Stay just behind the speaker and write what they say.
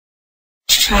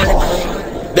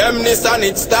Them this and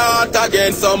it start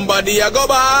again. Somebody a go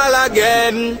ball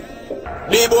again.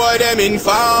 The boy them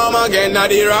inform again. Now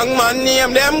the wrong man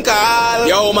name them call.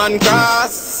 Yo man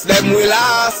cross, them will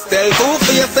last. Tell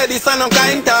Two-Face say this a no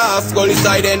kind task. Gully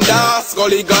side and das,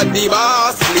 Gully got the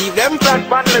boss. Leave them flat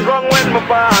pan the ground when me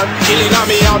pass. Killing a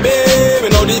me a baby,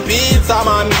 know the pizza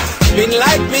man. Spin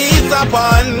like pizza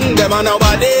pan. Them a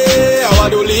nobody, how I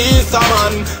do Lisa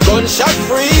man. Gunshot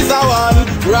freeze a one.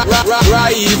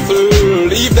 Rifle,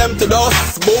 leave them to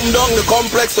dust. Boom down the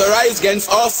complex, we rise against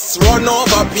us. Run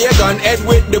over pagan head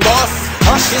with the boss.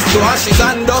 Ashes to ashes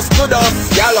and dust to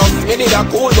dust. Gallop, me need a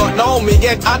cool but now me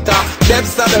get hotter.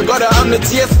 Depths of the gutter, I'm the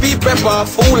G.S.P pepper.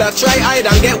 Fool I try hide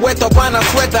and get wet up on a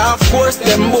sweater. Of course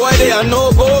them boy they are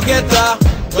no go-getter.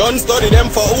 Don't study them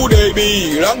for who they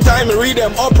be. Long time me read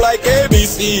them up like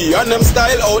ABC. And them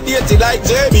style outdated like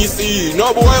JBC.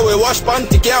 No boy we wash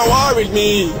panty can't war with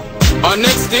me. And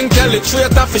next thing tell the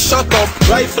traitor fi shut up.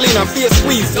 Rifle in a face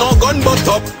squeeze, no gun butt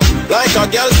up. Like a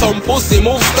girl some pussy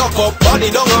move stuck up. Body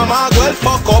down a MAXWELL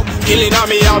fuck up. Killing a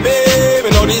me a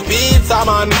baby, know the pizza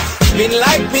man. Spin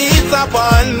like pizza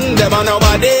pan. Them a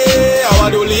nobody, how I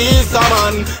do Lisa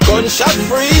man. Gunshot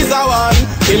freeze a one.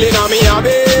 Killing a me a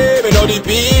baby, know the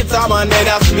pizza man. They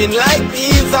da spin like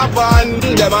pizza pan.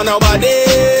 Them a nobody,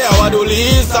 how I do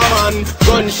Lisa man.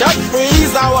 Gunshot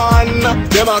freeze a one.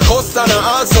 Them a cuss and a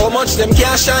ask how much them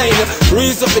can shine.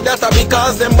 Reason for that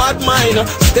because them bad mind.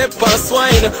 Step on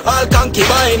swine, all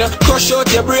concubine. Crush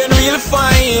out your brain real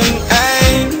fine.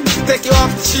 Ay. Take you off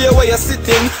the chair where you're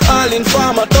sitting. All in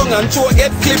farmer tongue and throat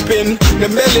get clipping.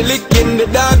 Them belly licking, the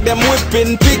dog them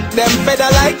whipping. Pick them feather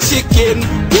like chicken.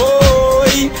 Whoa,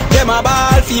 them a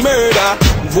ball fi murder.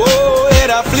 Whoa, head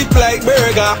a flip like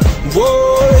burger.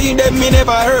 Whoa, them me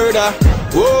never heard of.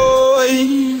 Whoa,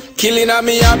 killing a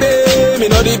me a baby,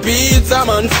 know the pizza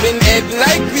man. Spin head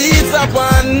like pizza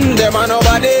pan. Them a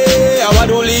nobody, how I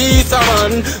do Lisa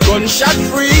man. Gunshot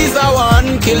freeze a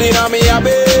one. Killing a me a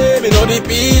baby, know the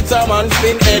pizza man.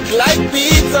 Spin head like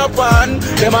pizza pan.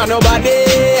 Them a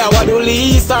nobody, how I do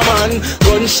Lisa man.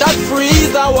 Gunshot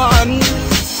freeze a one.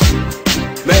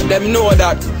 Make them know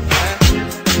that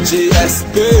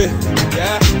G.S.P.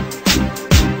 Yeah.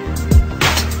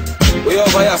 We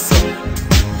over here, sir.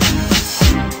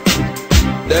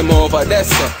 Them over there,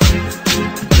 sir.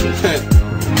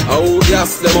 I will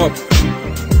gas them up.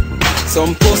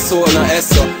 Some pussy on a S,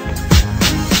 sir.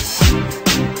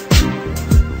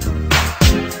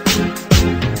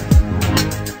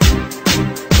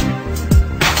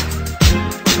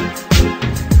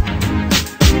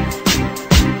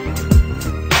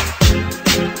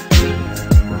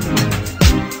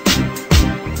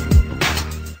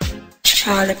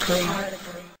 Charlie Crew.